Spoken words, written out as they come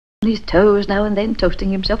his toes now and then,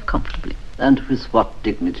 toasting himself comfortably. And with what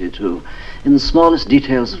dignity, too. In the smallest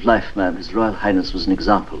details of life, ma'am, His Royal Highness was an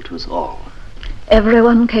example to us all.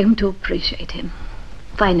 Everyone came to appreciate him.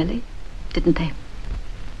 Finally, didn't they?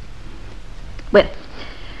 Well,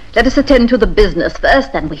 let us attend to the business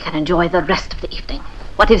first, then we can enjoy the rest of the evening.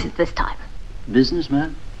 What is it this time? Business,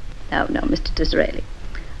 ma'am? No, Mr. Disraeli.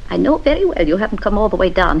 I know very well you haven't come all the way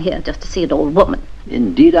down here just to see an old woman.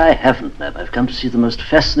 Indeed I haven't, ma'am. I've come to see the most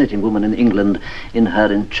fascinating woman in England in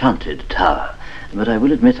her enchanted tower. But I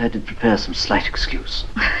will admit I did prepare some slight excuse.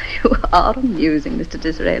 You are amusing, Mr.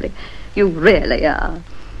 Disraeli. You really are.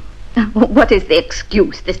 What is the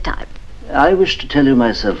excuse this time? I wish to tell you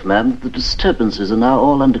myself, ma'am, that the disturbances are now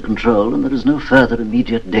all under control and there is no further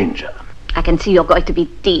immediate danger. I can see you're going to be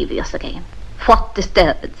devious again. What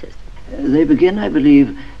disturbances? They begin, I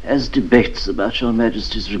believe, as debates about Your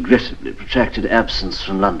Majesty's regrettably protracted absence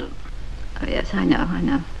from London. Oh, yes, I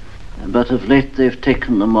know. But of late they've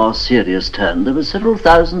taken a more serious turn. There were several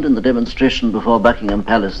thousand in the demonstration before Buckingham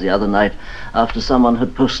Palace the other night after someone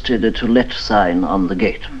had posted a "To Let" sign on the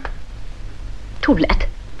gate. To let?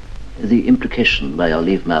 The implication, by your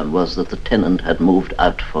leave, ma'am, was that the tenant had moved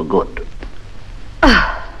out for good.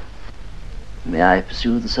 May I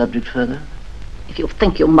pursue the subject further? If you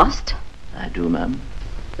think you must. I do, ma'am.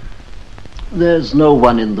 There's no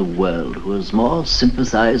one in the world who has more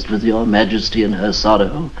sympathized with Your Majesty in her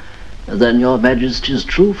sorrow than Your Majesty's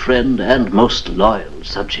true friend and most loyal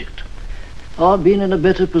subject, or been in a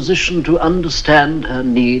better position to understand her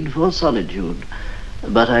need for solitude.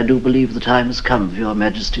 But I do believe the time has come for Your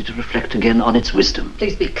Majesty to reflect again on its wisdom.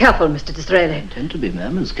 Please be careful, Mr. Disraeli. I intend to be,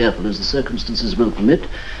 ma'am, as careful as the circumstances will permit.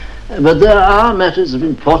 But there are matters of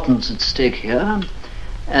importance at stake here,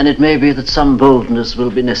 and it may be that some boldness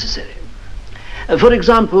will be necessary. For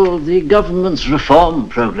example, the government's reform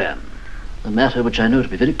program, a matter which I know to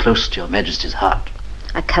be very close to Your Majesty's heart.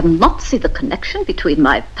 I cannot see the connection between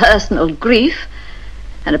my personal grief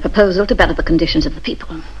and a proposal to better the conditions of the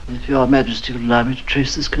people. If Your Majesty will allow me to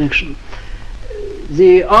trace this connection.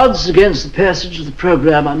 The odds against the passage of the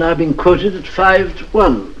program are now being quoted at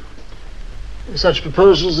 5-1. Such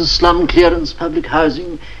proposals as slum clearance, public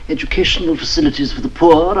housing, educational facilities for the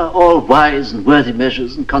poor are all wise and worthy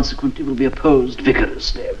measures, and consequently will be opposed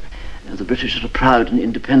vigorously. The British are a proud and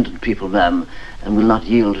independent people, ma'am, and will not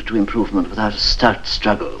yield to improvement without a stout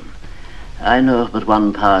struggle. I know of but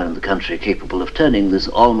one power in the country capable of turning this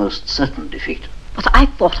almost certain defeat. But I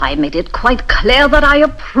thought I made it quite clear that I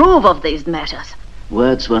approve of these matters.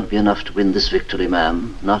 Words won't be enough to win this victory,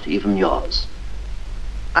 ma'am, not even yours.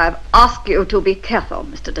 I've asked you to be careful,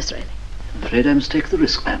 Mr. Disraeli. I'm afraid I must take the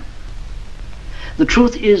risk, ma'am. The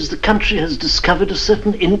truth is the country has discovered a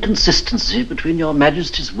certain inconsistency between Your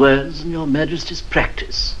Majesty's words and Your Majesty's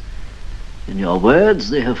practice. In your words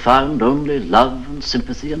they have found only love and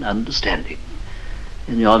sympathy and understanding.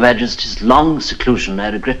 In Your Majesty's long seclusion,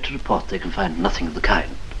 I regret to report, they can find nothing of the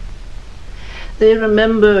kind. They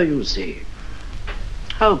remember, you see,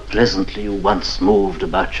 how pleasantly you once moved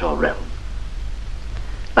about your realm,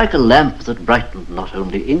 like a lamp that brightened not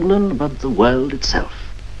only England but the world itself.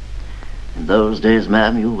 In those days,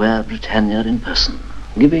 ma'am, you were Britannia in person,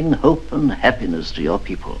 giving hope and happiness to your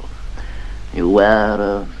people. You were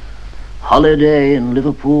a holiday in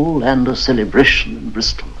Liverpool and a celebration in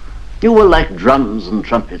Bristol. You were like drums and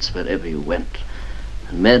trumpets wherever you went,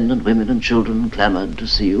 and men and women and children clamoured to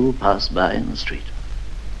see you pass by in the street.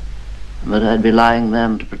 But I'd be lying,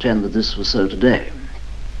 ma'am, to pretend that this was so today.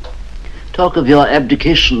 Talk of your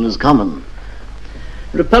abdication is common.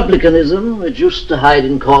 Republicanism, which used to hide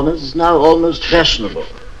in corners, is now almost fashionable.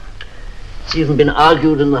 It's even been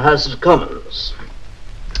argued in the House of Commons.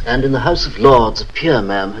 And in the House of Lords, a peer,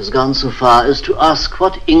 ma'am, has gone so far as to ask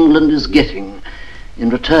what England is getting in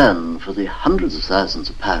return for the hundreds of thousands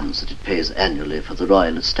of pounds that it pays annually for the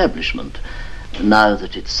royal establishment, now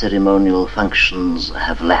that its ceremonial functions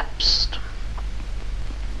have lapsed.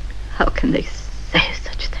 How can they say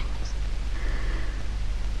such things?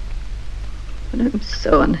 But I'm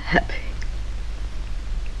so unhappy.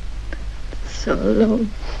 So alone.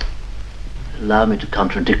 Allow me to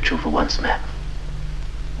contradict you for once, ma'am.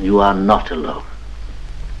 You are not alone.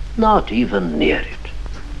 Not even near it.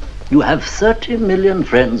 You have 30 million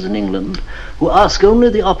friends in England who ask only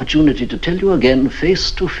the opportunity to tell you again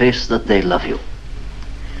face to face that they love you.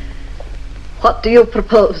 What do you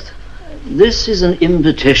propose? This is an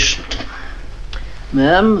invitation,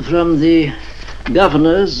 ma'am, from the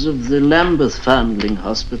governors of the Lambeth Foundling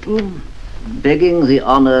Hospital, begging the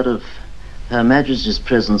honour of Her Majesty's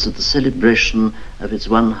presence at the celebration of its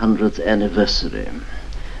 100th anniversary.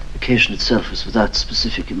 The occasion itself is without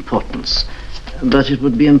specific importance. But it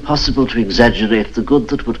would be impossible to exaggerate the good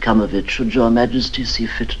that would come of it should your Majesty see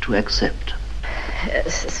fit to accept.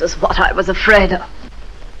 Yes, this was what I was afraid of.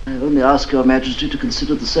 I only ask your Majesty to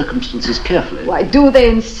consider the circumstances carefully. Why do they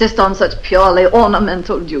insist on such purely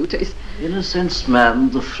ornamental duties? In a sense, ma'am,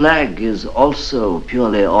 the flag is also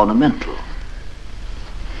purely ornamental.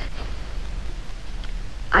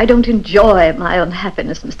 I don't enjoy my own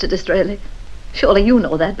happiness, Mr. Disraeli. Surely you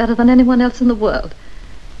know that better than anyone else in the world.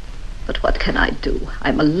 But what can I do?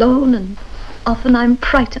 I'm alone, and often I'm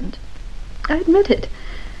frightened. I admit it.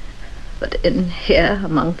 But in here,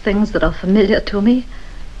 among things that are familiar to me,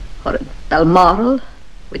 or in Balmoral,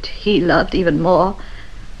 which he loved even more,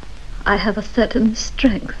 I have a certain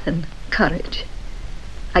strength and courage.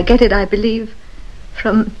 I get it, I believe,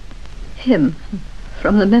 from him,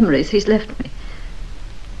 from the memories he's left me.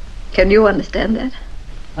 Can you understand that?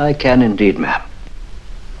 I can indeed, ma'am.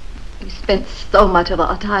 We spent so much of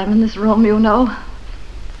our time in this room, you know.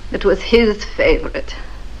 It was his favorite.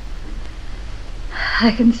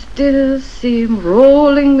 I can still see him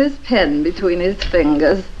rolling this pen between his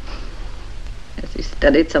fingers as he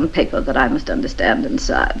studied some paper that I must understand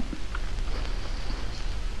inside.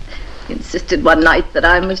 He insisted one night that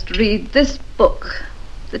I must read this book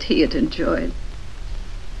that he had enjoyed.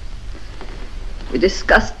 We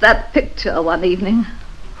discussed that picture one evening,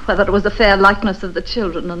 whether it was a fair likeness of the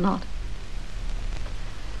children or not.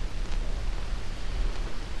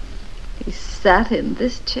 He sat in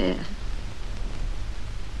this chair.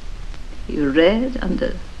 He read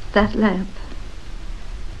under that lamp.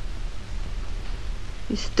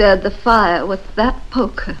 He stirred the fire with that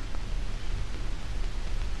poker.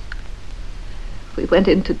 We went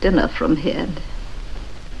into dinner from here, and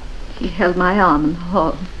he held my arm in the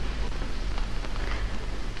hall.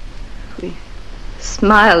 We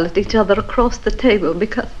smiled at each other across the table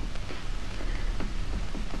because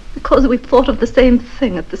we thought of the same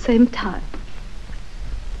thing at the same time.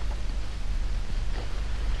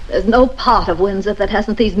 There's no part of Windsor that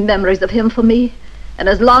hasn't these memories of him for me, and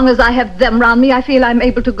as long as I have them round me, I feel I'm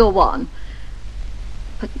able to go on.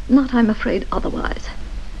 But not, I'm afraid, otherwise.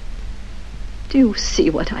 Do you see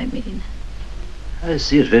what I mean? I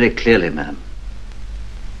see it very clearly, ma'am.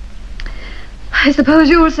 I suppose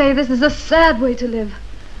you will say this is a sad way to live,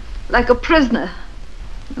 like a prisoner,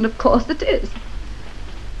 and of course it is.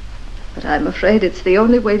 But I'm afraid it's the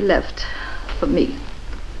only way left for me.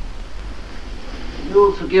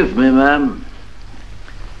 You'll forgive me, ma'am,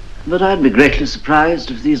 but I'd be greatly surprised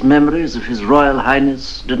if these memories of His Royal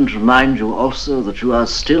Highness didn't remind you also that you are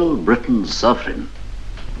still Britain's sovereign.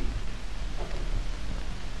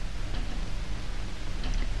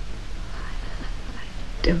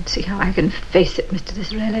 I don't see how I can face it, Mr.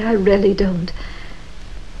 Disraeli. I really don't.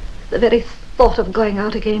 The very thought of going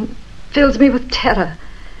out again fills me with terror.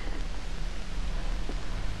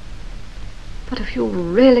 But if you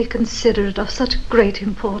really consider it of such great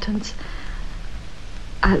importance,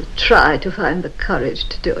 I'll try to find the courage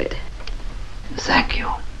to do it. Thank you,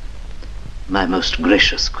 my most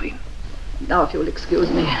gracious Queen. Now, if you'll excuse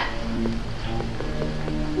me.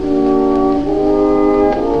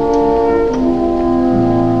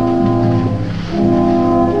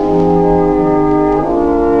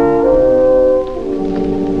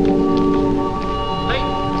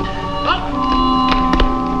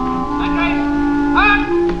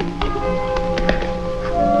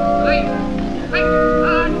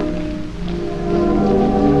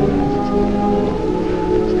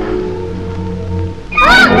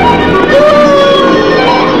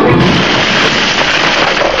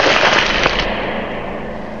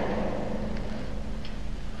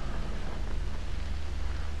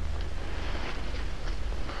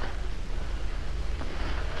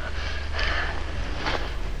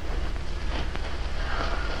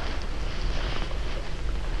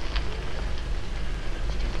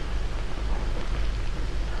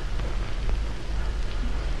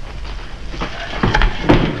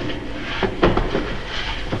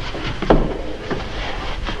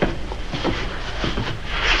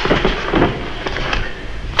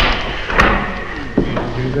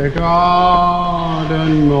 The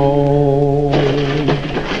garden moon,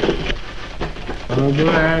 a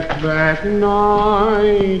black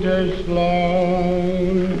night has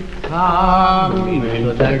flown. Come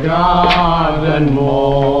into the garden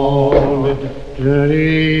moon,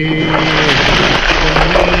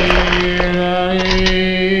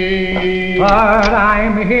 but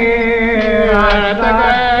I'm here at the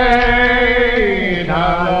gate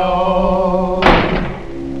alone.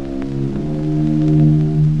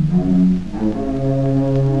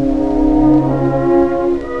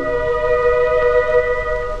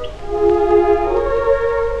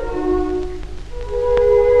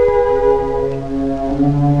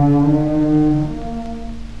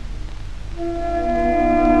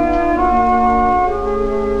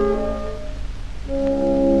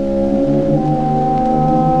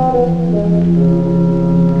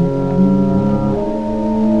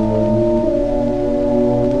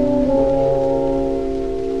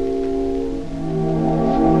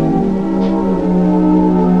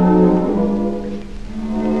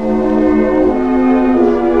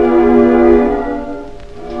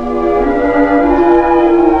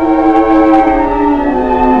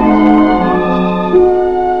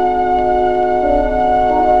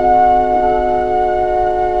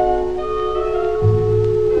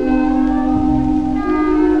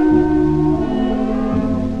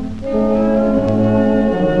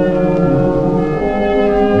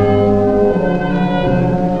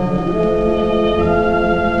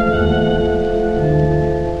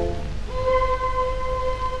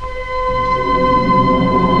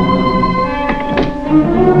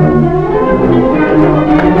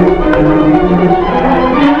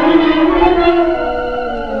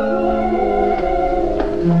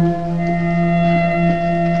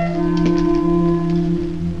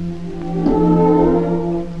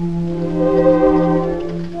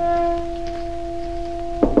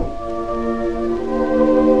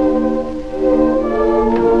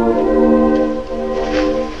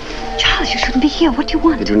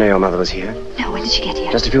 know your mother was here? No, when did she get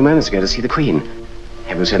here? Just a few moments ago to see the Queen.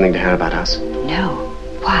 Have you said anything to her about us? No.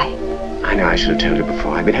 Why? I know I should have told you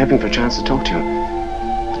before. I've been hoping for a chance to talk to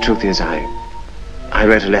you. The truth is, I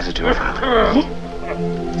wrote a letter to her father.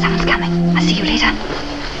 Someone's coming. I'll see you later.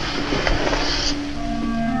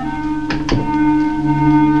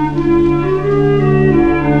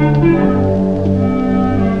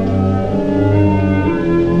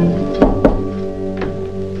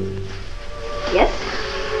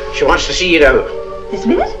 Yes? She wants to see you now. This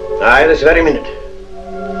minute? Aye, this very minute.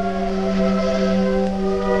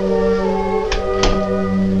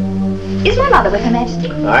 Is my mother with Her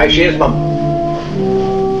Majesty? Aye, she is, Mum.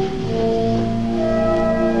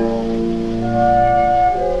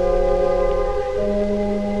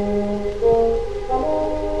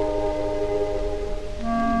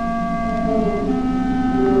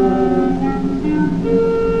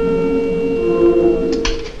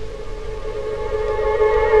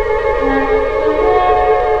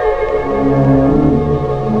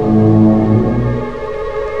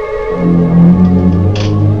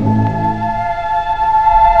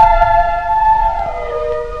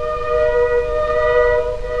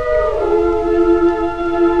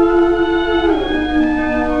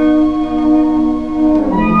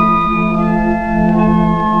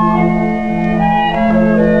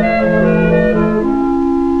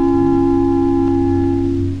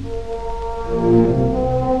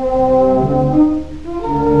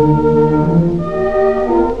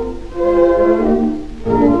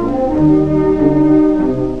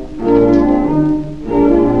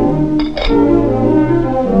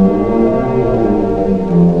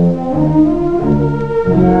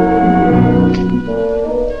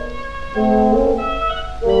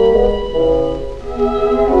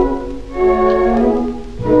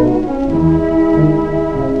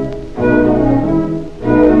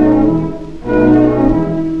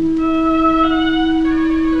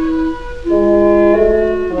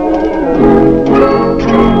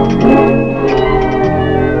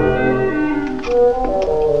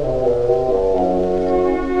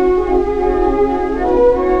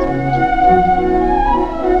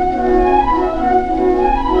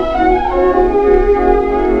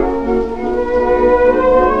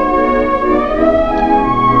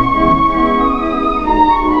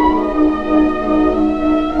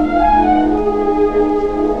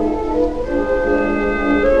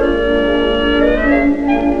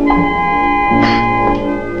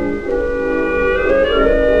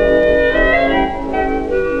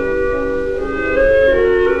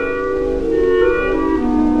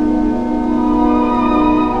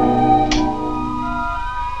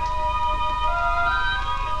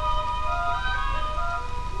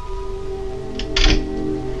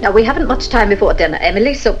 Now, we haven't much time before dinner,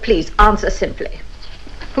 Emily, so please answer simply.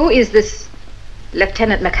 Who is this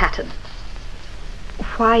Lieutenant McHatton?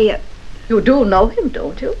 Why, You do know him,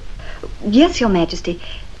 don't you? yes, Your Majesty.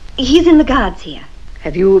 He's in the guards here.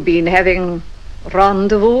 Have you been having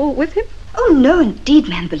rendezvous with him? Oh, no, indeed,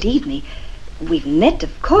 ma'am, believe me. We've met,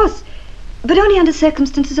 of course, but only under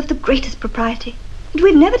circumstances of the greatest propriety. And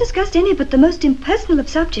we've never discussed any but the most impersonal of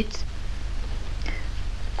subjects.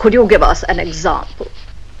 Could you give us an example?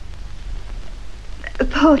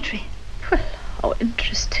 Poetry. Well, how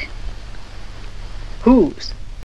interesting. Whose?